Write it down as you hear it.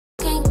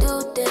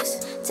this.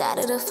 Tired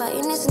of the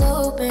fighting, it's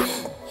open.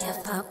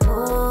 If I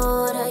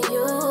put a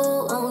you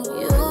on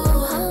you,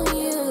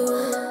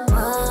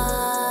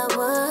 what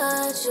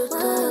would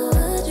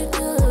you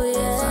do?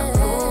 Yeah. If I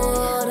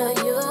put a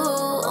you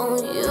on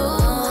you,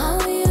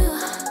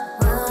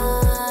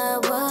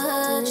 what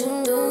would you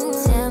do?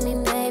 Tell me,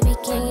 baby,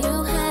 can you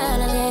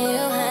handle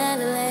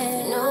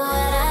it? You know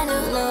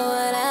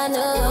what I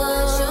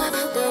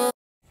know,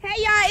 Hey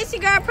y'all, it's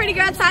your girl, Pretty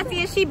Girl Tati,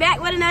 and she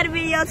back with another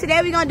video.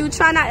 Today we're gonna do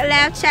Try Not to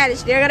Laugh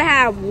challenge. They're gonna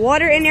have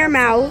water in their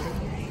mouth,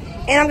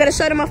 and I'm gonna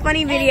show them a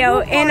funny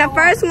video. And the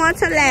first one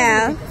to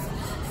laugh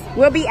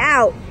will be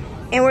out,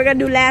 and we're gonna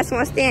do last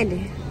one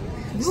standing.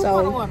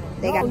 So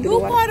they got to do the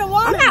water.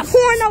 I'm not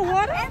pouring no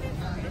water.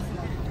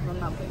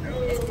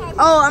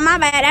 Oh, my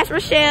bad. That's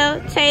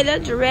Rochelle, Taylor,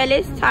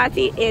 Jarellis,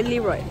 Tati, and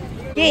Leroy.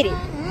 Get it.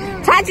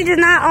 Tati does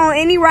not own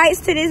any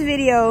rights to this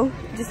video.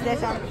 Just let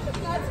y'all know.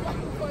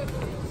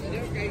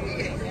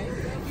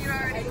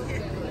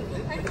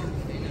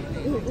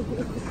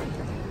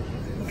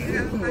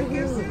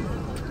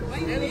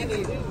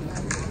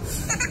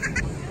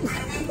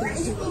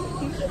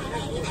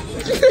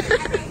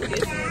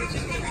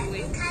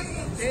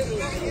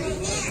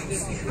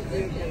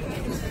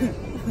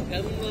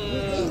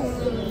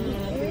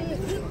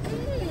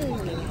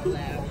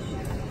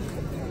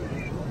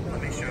 Let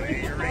me show you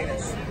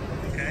Uranus,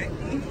 okay?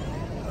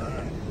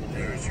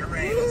 There's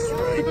Uranus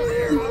right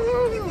there.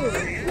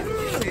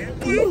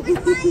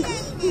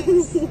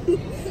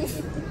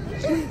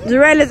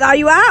 Jarellis, are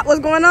you out? What's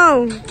going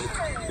on?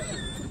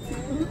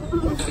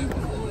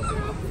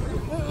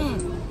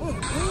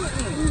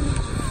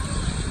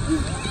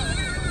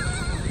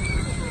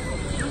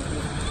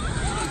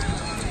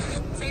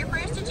 Say your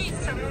prayers to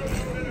Jesus.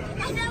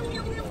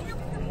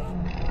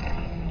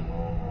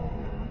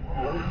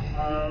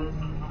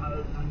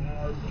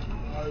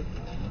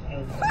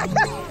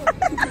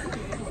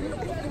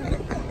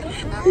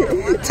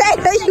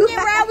 Taylor, you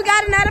around? We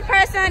got another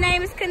person. Her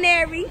name is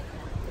Canary.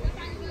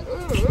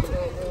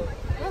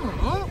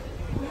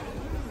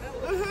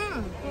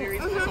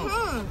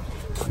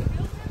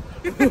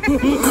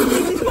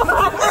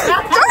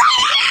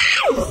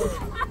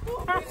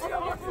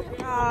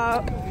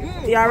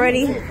 Y'all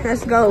ready?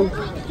 Let's go.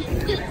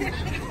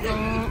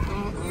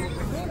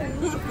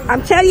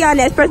 I'm telling y'all,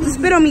 that person to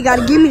spit on me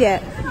gotta give me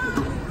that.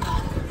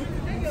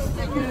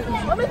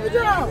 Where's Mr.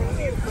 Jerome?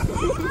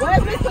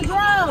 Where's Mr.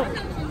 Jerome?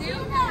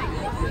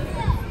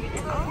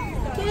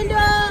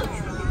 Kendall,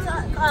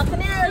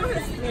 Canary.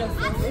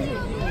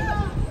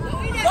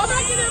 Go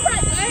back in the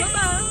right. Come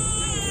on.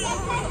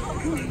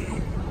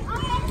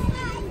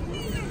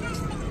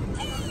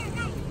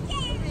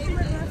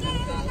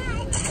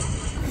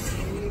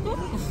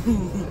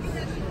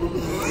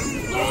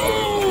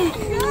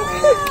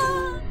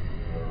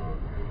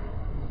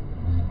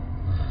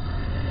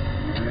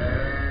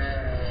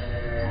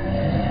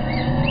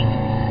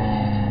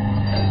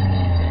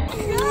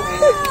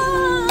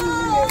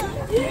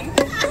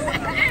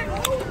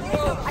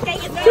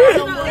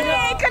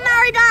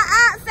 Canary got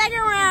out. Second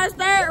round,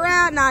 third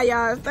round. Nah,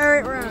 y'all,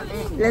 third round.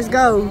 Let's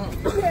go.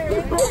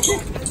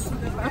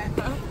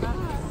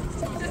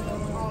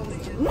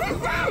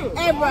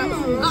 Hey, bro.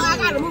 I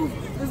gotta move.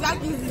 Cause I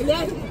can see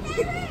that.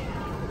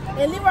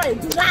 And Leroy,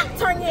 do not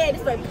turn your head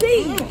this way,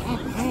 please.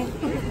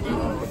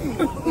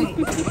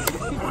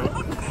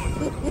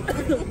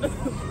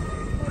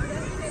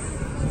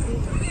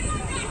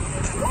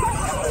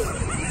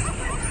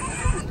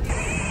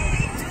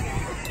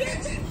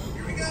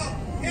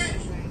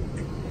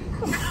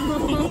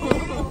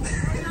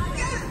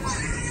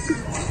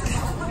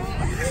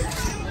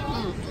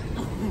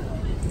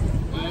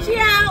 She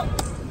out.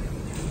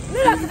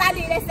 Look, cause I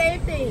did that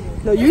same thing.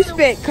 No, you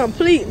spit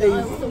completely.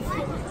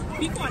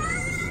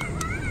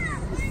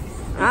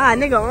 Ah,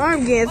 nigga,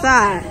 arm get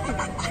inside.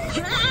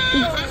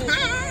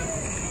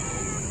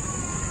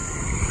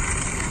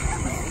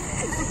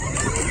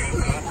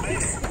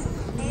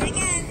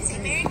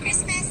 Merry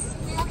Christmas.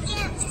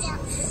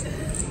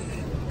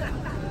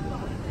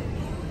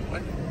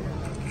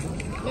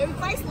 Merry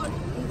Chrysler.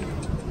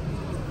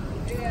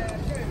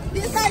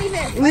 This not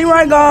even.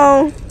 Leroy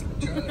gone.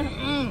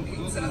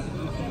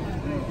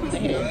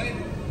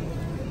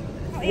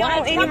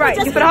 Y'all any right?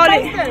 You finna hold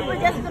it.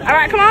 All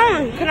right, come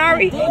on,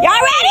 Canary. Y'all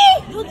ready?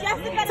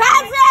 Tati, come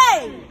on. Hey,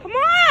 come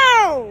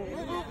on.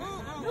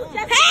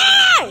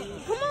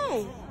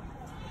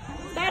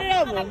 Start it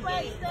over.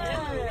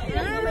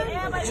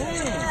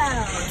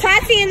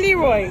 Tati and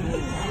Leroy.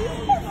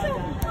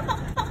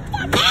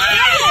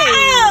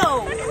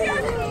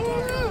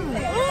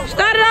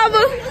 Start it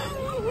over.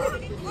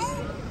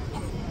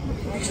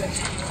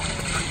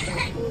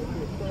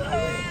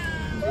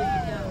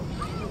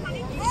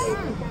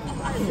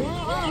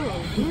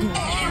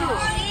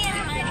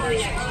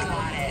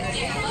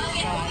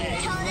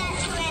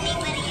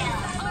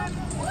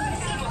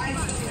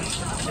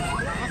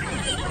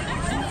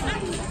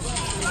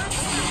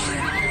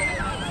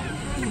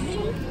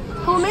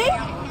 Who, me?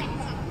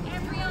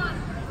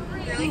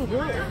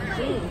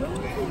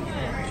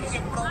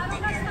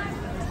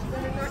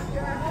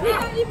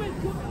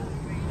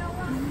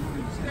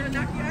 I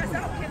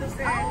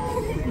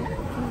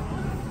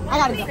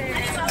gotta go.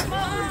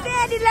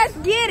 Daddy, let's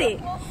get it.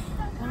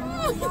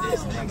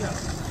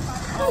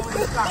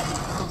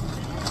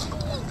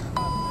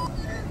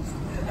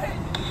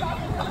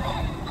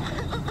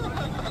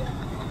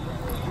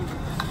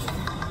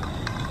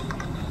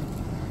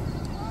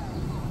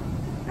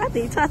 I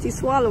think Tati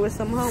swallowed with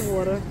some hot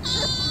water.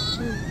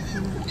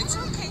 It's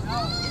okay.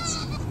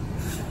 It's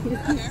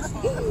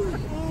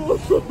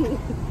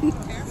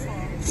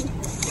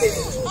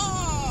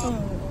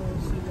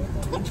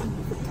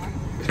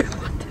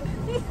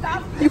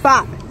You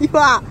pop. You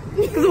pop.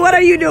 Because what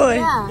are you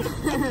doing? Yeah.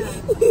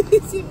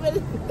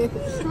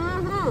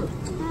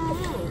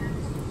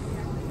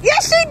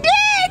 Yes, she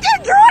did. You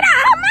drew it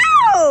out her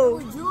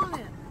mouth.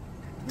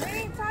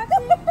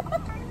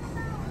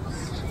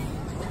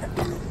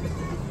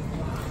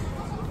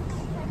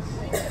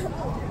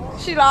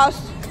 She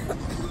lost.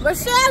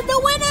 Michelle's the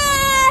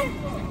winner.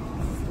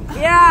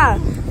 Yeah.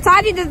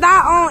 Tati does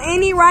not own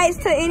any rights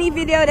to any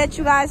video that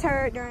you guys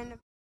heard during the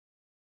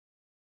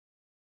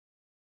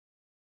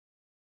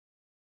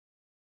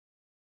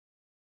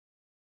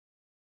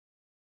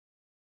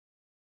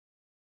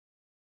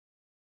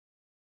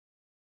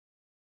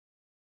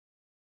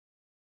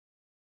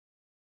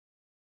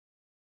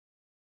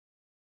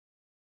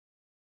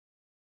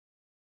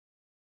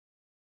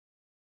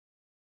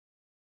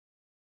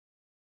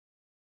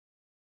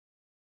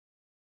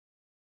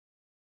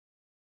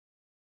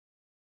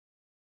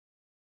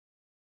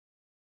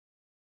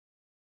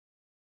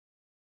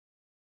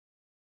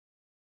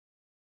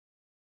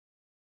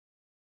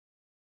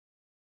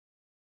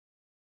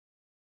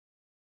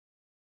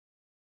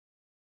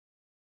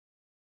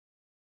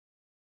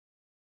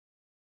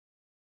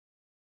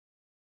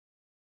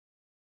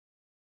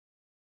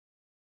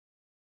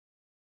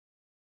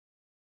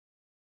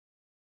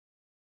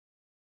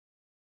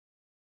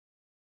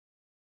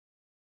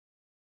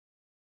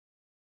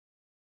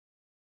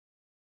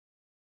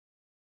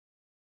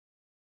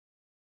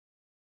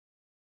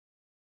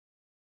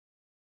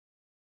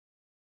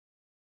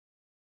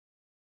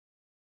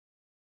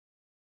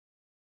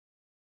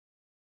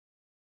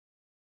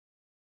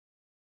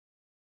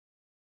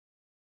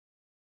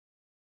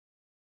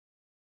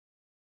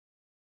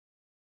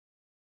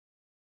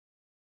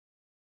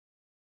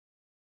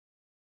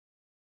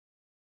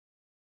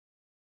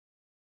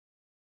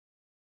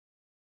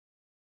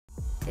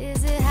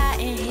Is it hot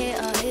in here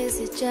or is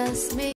it just me?